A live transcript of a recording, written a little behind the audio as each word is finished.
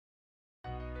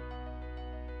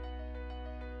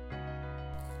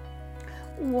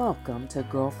Welcome to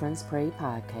Girlfriends Pray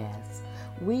Podcast.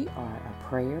 We are a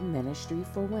prayer ministry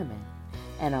for women,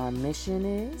 and our mission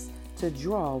is to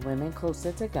draw women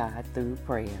closer to God through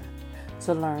prayer.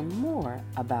 To learn more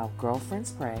about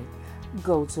Girlfriends Pray,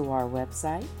 go to our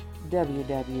website,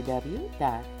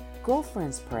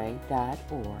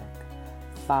 www.girlfriendspray.org.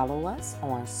 Follow us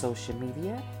on social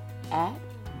media at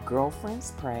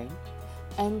Girlfriends Pray,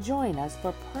 and join us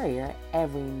for prayer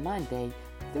every Monday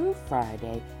through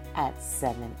Friday at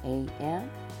 7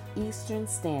 a.m. Eastern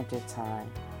Standard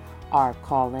Time. Our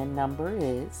call-in number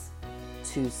is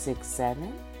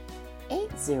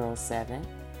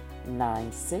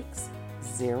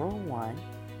 267-807-9601,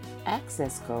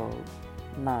 access code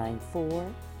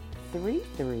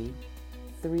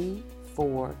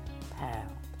 943334#.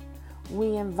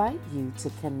 We invite you to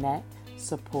connect,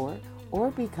 support,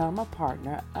 or become a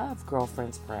partner of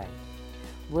Girlfriends Pray.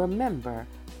 Remember,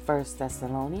 1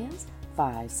 Thessalonians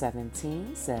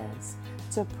 5:17 says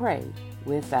to pray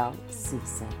without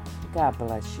ceasing. God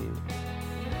bless you.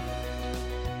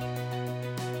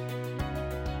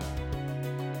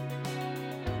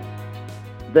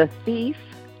 The thief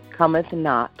cometh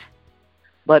not,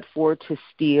 but for to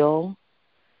steal,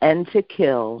 and to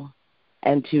kill,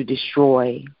 and to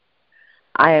destroy.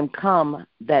 I am come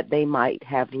that they might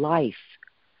have life,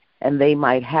 and they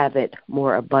might have it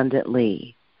more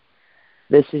abundantly.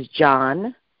 This is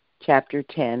John chapter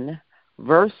 10,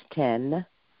 verse 10,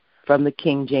 from the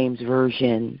King James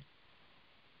Version.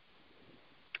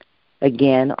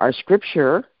 Again, our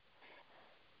scripture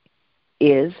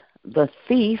is, the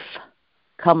thief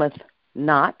cometh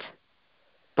not,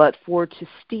 but for to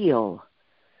steal,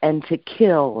 and to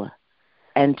kill,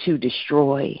 and to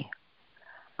destroy.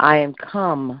 I am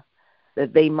come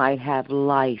that they might have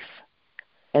life,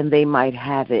 and they might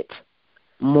have it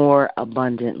more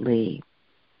abundantly.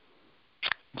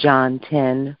 John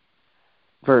 10,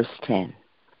 verse 10.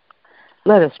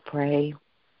 Let us pray.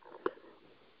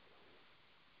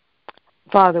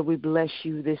 Father, we bless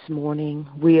you this morning.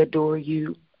 We adore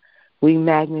you. We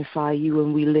magnify you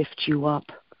and we lift you up.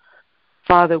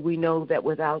 Father, we know that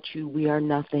without you we are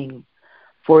nothing,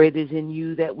 for it is in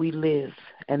you that we live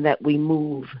and that we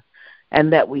move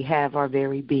and that we have our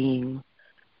very being.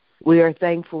 We are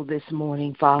thankful this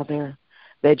morning, Father,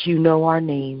 that you know our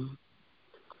name,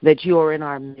 that you are in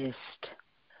our midst,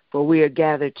 for we are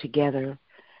gathered together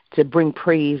to bring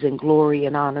praise and glory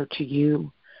and honor to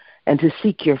you and to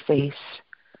seek your face.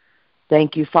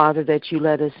 Thank you, Father, that you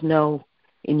let us know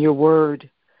in your word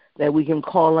that we can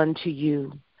call unto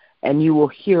you and you will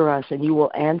hear us and you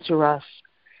will answer us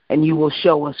and you will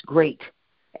show us great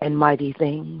and mighty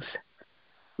things.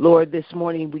 Lord, this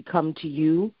morning we come to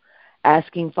you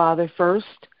asking, Father,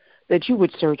 first, that you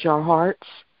would search our hearts.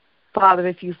 Father,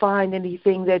 if you find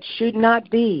anything that should not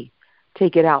be,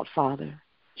 take it out, Father.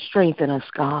 Strengthen us,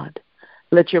 God.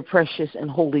 Let your precious and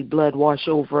holy blood wash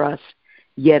over us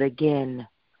yet again.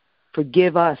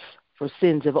 Forgive us for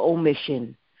sins of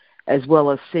omission as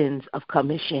well as sins of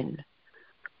commission.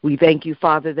 We thank you,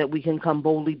 Father, that we can come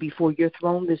boldly before your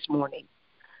throne this morning,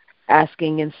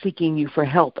 asking and seeking you for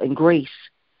help and grace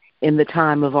in the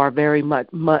time of our very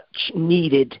much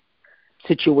needed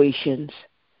situations.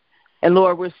 And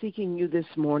Lord, we're seeking you this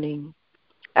morning,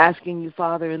 asking you,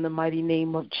 Father, in the mighty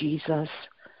name of Jesus,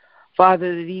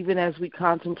 Father, that even as we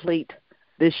contemplate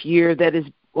this year that is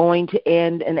going to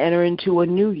end and enter into a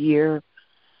new year,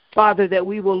 Father, that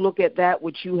we will look at that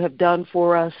which you have done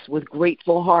for us with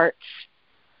grateful hearts.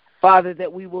 Father,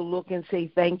 that we will look and say,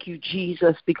 thank you,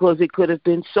 Jesus, because it could have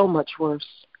been so much worse.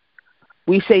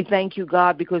 We say thank you,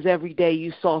 God, because every day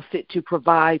you saw fit to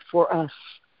provide for us.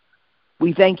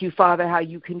 We thank you, Father, how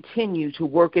you continue to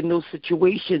work in those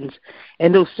situations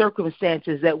and those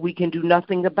circumstances that we can do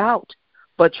nothing about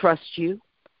but trust you.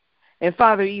 And,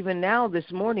 Father, even now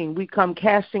this morning, we come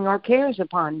casting our cares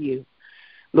upon you.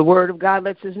 The word of God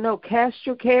lets us know, cast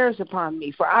your cares upon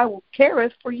me, for I will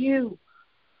careth for you.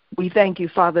 We thank you,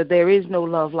 Father, there is no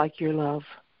love like your love.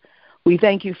 We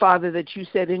thank you, Father, that you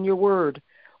said in your word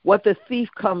what the thief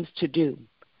comes to do,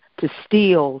 to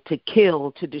steal, to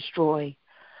kill, to destroy.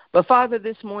 But, Father,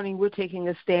 this morning we're taking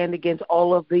a stand against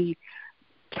all of the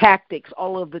tactics,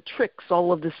 all of the tricks,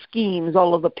 all of the schemes,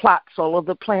 all of the plots, all of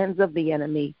the plans of the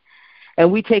enemy.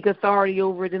 And we take authority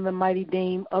over it in the mighty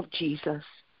name of Jesus.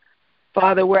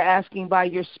 Father, we're asking by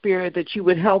your Spirit that you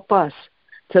would help us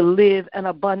to live an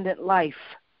abundant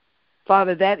life.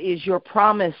 Father, that is your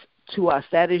promise to us.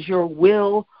 That is your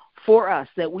will for us,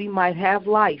 that we might have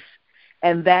life,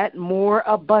 and that more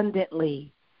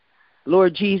abundantly.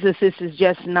 Lord Jesus, this is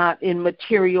just not in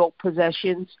material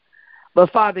possessions,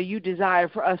 but Father, you desire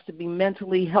for us to be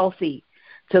mentally healthy,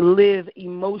 to live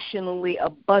emotionally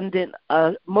abundant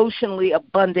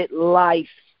life.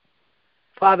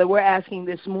 Father, we're asking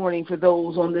this morning for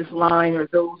those on this line or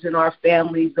those in our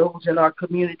families, those in our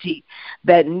community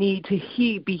that need to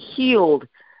be healed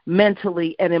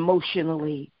mentally and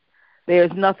emotionally.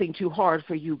 There's nothing too hard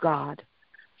for you, God.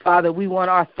 Father, we want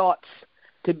our thoughts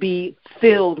to be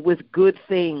filled with good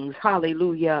things.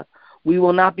 Hallelujah. We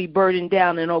will not be burdened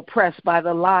down and oppressed by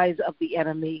the lies of the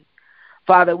enemy.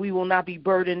 Father, we will not be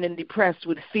burdened and depressed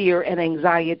with fear and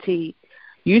anxiety.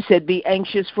 You said be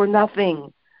anxious for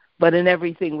nothing, but in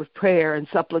everything with prayer and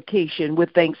supplication,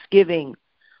 with thanksgiving.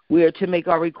 We are to make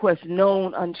our requests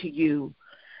known unto you.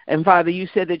 And Father, you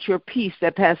said that your peace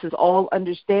that passes all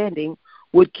understanding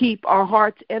would keep our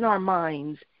hearts and our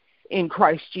minds in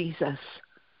Christ Jesus.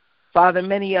 Father,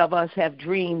 many of us have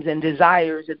dreams and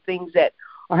desires and things that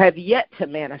have yet to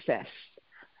manifest.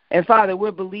 And Father,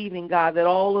 we're believing, God, that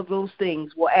all of those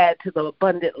things will add to the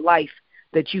abundant life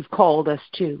that you've called us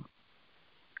to.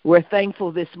 We're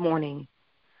thankful this morning.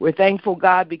 We're thankful,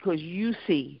 God, because you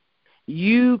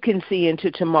can see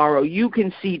into tomorrow. You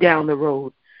can see down the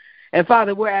road. And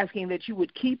Father, we're asking that you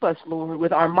would keep us, Lord,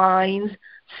 with our minds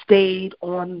stayed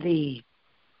on thee.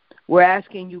 We're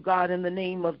asking you, God, in the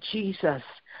name of Jesus,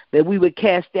 that we would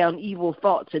cast down evil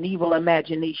thoughts and evil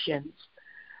imaginations.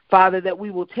 Father, that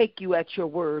we will take you at your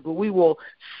word. We will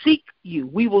seek you.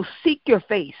 We will seek your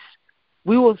face.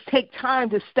 We will take time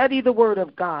to study the word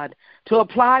of God, to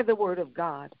apply the word of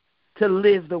God, to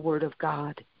live the word of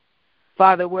God.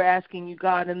 Father, we're asking you,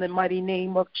 God, in the mighty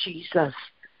name of Jesus,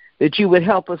 that you would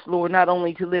help us, Lord, not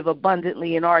only to live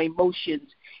abundantly in our emotions,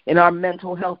 in our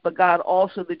mental health, but God,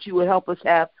 also that you would help us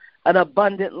have an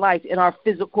abundant life in our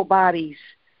physical bodies.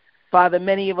 Father,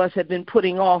 many of us have been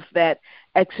putting off that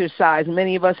exercise.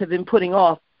 Many of us have been putting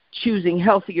off choosing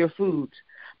healthier foods.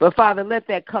 But, Father, let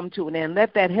that come to an end.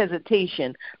 Let that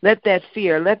hesitation, let that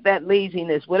fear, let that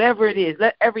laziness, whatever it is,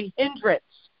 let every hindrance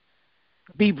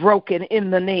be broken in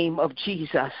the name of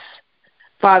Jesus.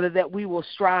 Father, that we will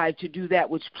strive to do that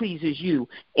which pleases you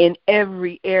in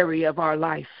every area of our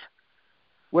life.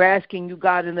 We're asking you,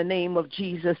 God, in the name of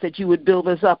Jesus, that you would build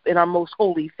us up in our most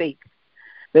holy faith,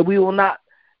 that we will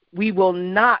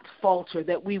not falter,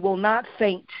 that we will not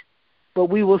faint, but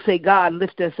we will say, God,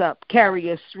 lift us up,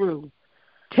 carry us through,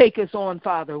 take us on,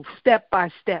 Father, step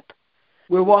by step.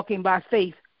 We're walking by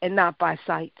faith and not by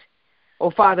sight.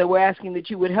 Oh, Father, we're asking that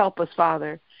you would help us,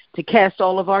 Father, to cast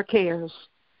all of our cares.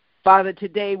 Father,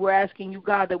 today we're asking you,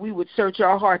 God, that we would search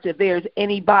our hearts if there's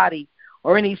anybody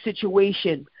or any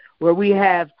situation where we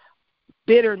have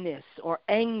bitterness or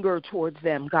anger towards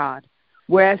them, God.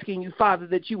 We're asking you, Father,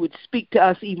 that you would speak to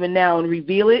us even now and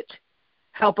reveal it.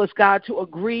 Help us, God, to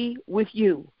agree with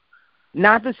you.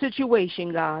 Not the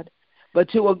situation, God, but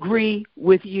to agree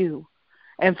with you.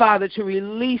 And, Father, to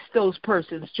release those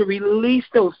persons, to release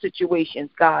those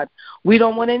situations, God. We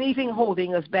don't want anything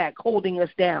holding us back, holding us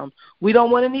down. We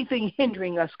don't want anything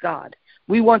hindering us, God.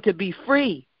 We want to be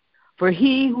free. For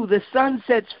he who the Son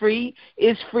sets free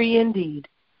is free indeed.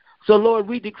 So, Lord,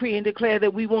 we decree and declare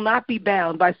that we will not be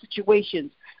bound by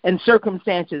situations and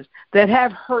circumstances that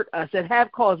have hurt us, that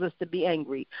have caused us to be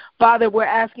angry. Father, we're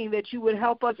asking that you would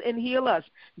help us and heal us,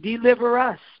 deliver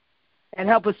us, and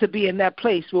help us to be in that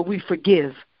place where we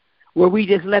forgive, where we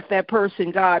just let that person,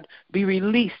 God, be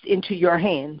released into your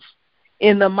hands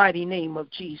in the mighty name of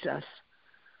Jesus.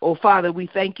 Oh, Father, we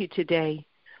thank you today.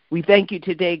 We thank you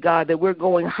today, God, that we're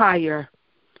going higher.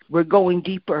 We're going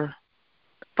deeper.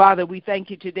 Father, we thank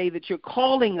you today that you're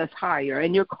calling us higher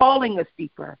and you're calling us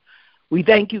deeper. We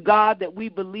thank you, God, that we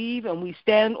believe and we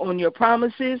stand on your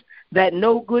promises that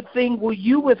no good thing will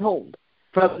you withhold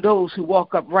from those who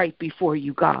walk upright before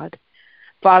you, God.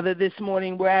 Father, this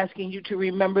morning we're asking you to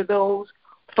remember those,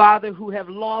 Father, who have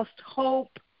lost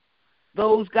hope,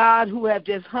 those, God, who have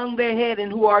just hung their head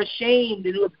and who are ashamed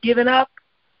and who have given up.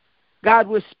 God,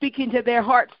 we're speaking to their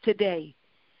hearts today.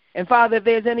 And, Father, if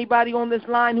there's anybody on this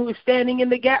line who is standing in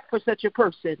the gap for such a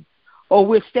person, or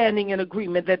we're standing in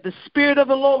agreement that the Spirit of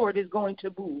the Lord is going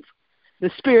to move.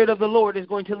 The Spirit of the Lord is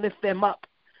going to lift them up.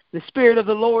 The Spirit of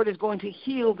the Lord is going to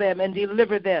heal them and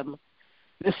deliver them.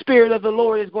 The Spirit of the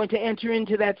Lord is going to enter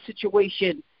into that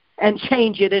situation and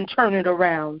change it and turn it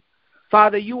around.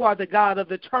 Father, you are the God of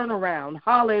the turnaround.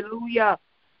 Hallelujah.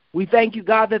 We thank you,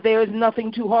 God, that there is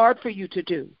nothing too hard for you to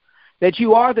do, that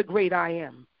you are the great I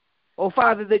am. Oh,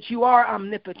 Father, that you are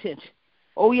omnipotent.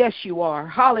 Oh, yes, you are.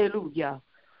 Hallelujah.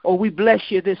 Oh, we bless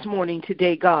you this morning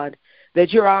today, God,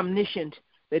 that you're omniscient,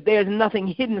 that there's nothing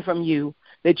hidden from you,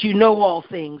 that you know all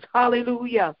things.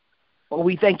 Hallelujah. Oh,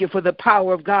 we thank you for the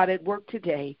power of God at work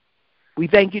today. We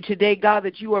thank you today, God,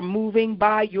 that you are moving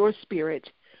by your Spirit.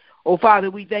 Oh, Father,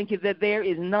 we thank you that there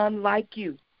is none like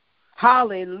you.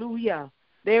 Hallelujah.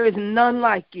 There is none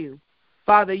like you.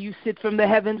 Father, you sit from the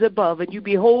heavens above and you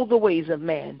behold the ways of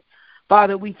man.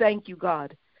 Father, we thank you,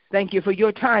 God. Thank you for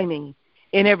your timing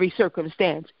in every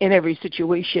circumstance, in every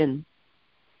situation.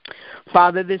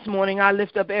 Father, this morning I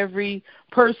lift up every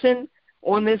person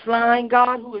on this line,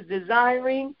 God, who is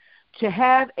desiring to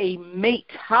have a mate.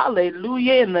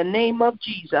 Hallelujah, in the name of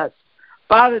Jesus.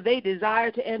 Father, they desire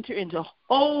to enter into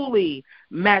holy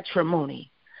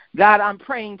matrimony. God, I'm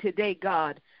praying today,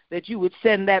 God, that you would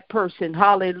send that person,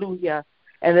 hallelujah,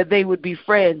 and that they would be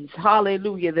friends,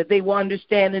 hallelujah, that they will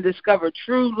understand and discover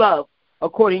true love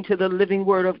according to the living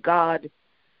word of God.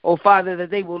 Oh, Father,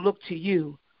 that they will look to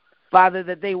you. Father,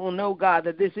 that they will know, God,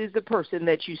 that this is the person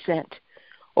that you sent.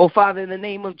 Oh, Father, in the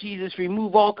name of Jesus,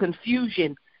 remove all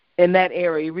confusion in that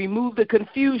area. Remove the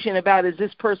confusion about, is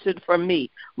this person from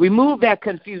me? Remove that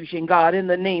confusion, God, in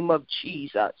the name of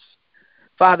Jesus.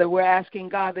 Father, we're asking,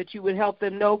 God, that you would help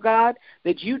them know, God,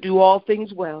 that you do all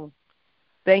things well.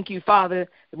 Thank you, Father.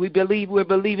 We're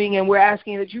believing, and we're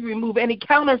asking that you remove any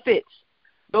counterfeits,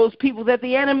 those people that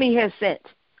the enemy has sent.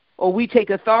 Or we take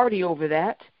authority over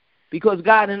that, because,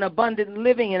 God, in abundant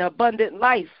living and abundant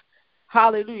life,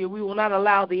 hallelujah, we will not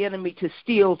allow the enemy to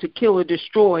steal, to kill, or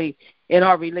destroy in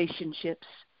our relationships.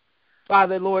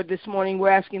 Father, Lord, this morning we're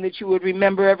asking that you would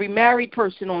remember every married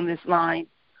person on this line.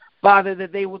 Father,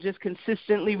 that they will just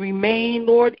consistently remain,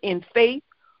 Lord, in faith,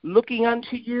 looking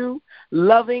unto you,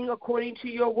 loving according to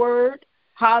your word.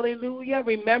 Hallelujah.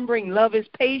 Remembering love is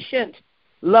patient.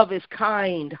 Love is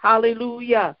kind.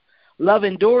 Hallelujah. Love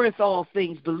endureth all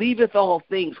things, believeth all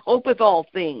things, hopeth all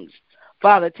things.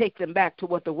 Father, take them back to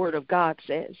what the word of God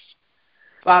says.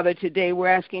 Father, today we're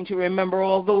asking to remember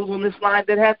all those on this line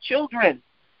that have children.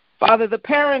 Father, the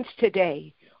parents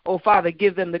today, oh, Father,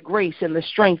 give them the grace and the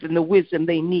strength and the wisdom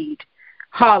they need.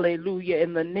 Hallelujah,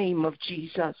 in the name of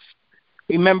Jesus.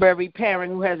 Remember every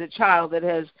parent who has a child that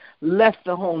has left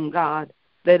the home, God,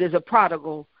 that is a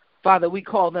prodigal. Father, we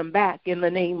call them back in the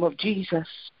name of Jesus.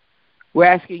 We're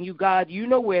asking you, God, you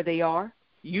know where they are.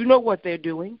 You know what they're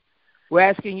doing. We're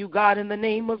asking you, God, in the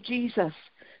name of Jesus,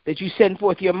 that you send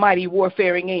forth your mighty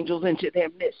warfaring angels into their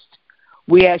midst.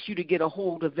 We ask you to get a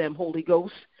hold of them, Holy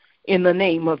Ghost, in the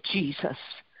name of Jesus.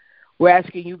 We're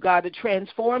asking you, God, to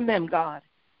transform them, God.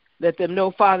 Let them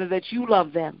know, Father, that you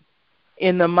love them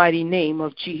in the mighty name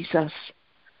of Jesus.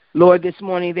 Lord, this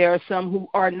morning there are some who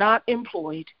are not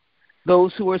employed,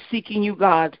 those who are seeking you,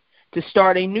 God, to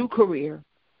start a new career,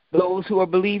 those who are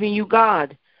believing you,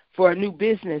 God, for a new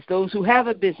business, those who have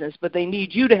a business, but they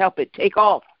need you to help it take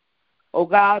off. Oh,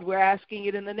 God, we're asking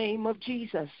it in the name of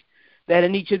Jesus, that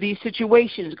in each of these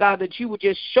situations, God, that you would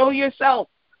just show yourself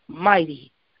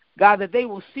mighty. God, that they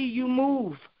will see you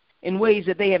move in ways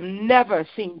that they have never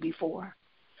seen before.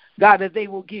 God, that they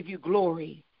will give you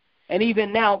glory. And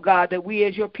even now, God, that we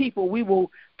as your people, we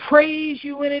will praise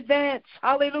you in advance.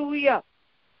 Hallelujah.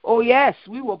 Oh, yes,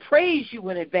 we will praise you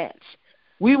in advance.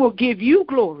 We will give you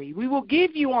glory. We will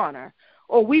give you honor.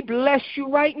 Oh, we bless you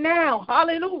right now.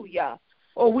 Hallelujah.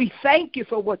 Oh, we thank you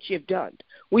for what you've done.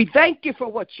 We thank you for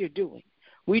what you're doing.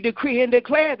 We decree and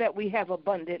declare that we have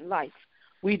abundant life.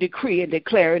 We decree and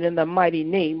declare it in the mighty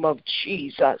name of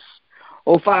Jesus.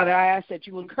 Oh, Father, I ask that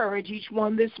you encourage each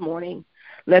one this morning.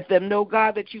 Let them know,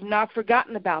 God, that you've not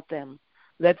forgotten about them.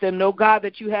 Let them know, God,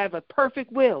 that you have a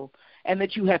perfect will and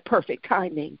that you have perfect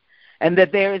timing, and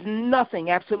that there is nothing,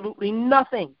 absolutely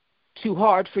nothing, too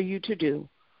hard for you to do.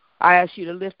 I ask you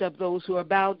to lift up those who are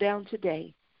bowed down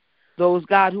today, those,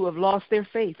 God, who have lost their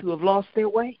faith, who have lost their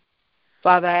way.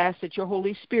 Father, I ask that your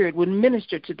Holy Spirit would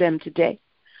minister to them today.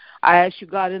 I ask you,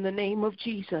 God, in the name of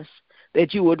Jesus,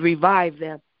 that you would revive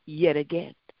them yet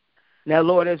again. Now,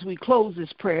 Lord, as we close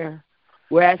this prayer,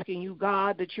 we're asking you,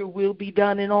 God, that your will be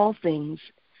done in all things.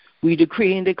 We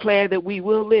decree and declare that we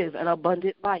will live an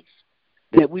abundant life,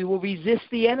 that we will resist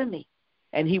the enemy,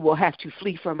 and he will have to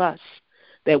flee from us,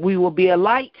 that we will be a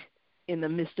light in the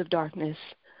midst of darkness,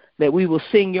 that we will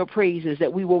sing your praises,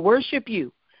 that we will worship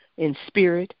you in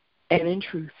spirit and in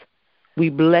truth. We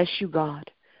bless you, God,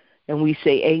 and we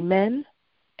say amen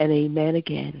and amen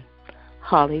again.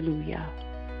 Hallelujah.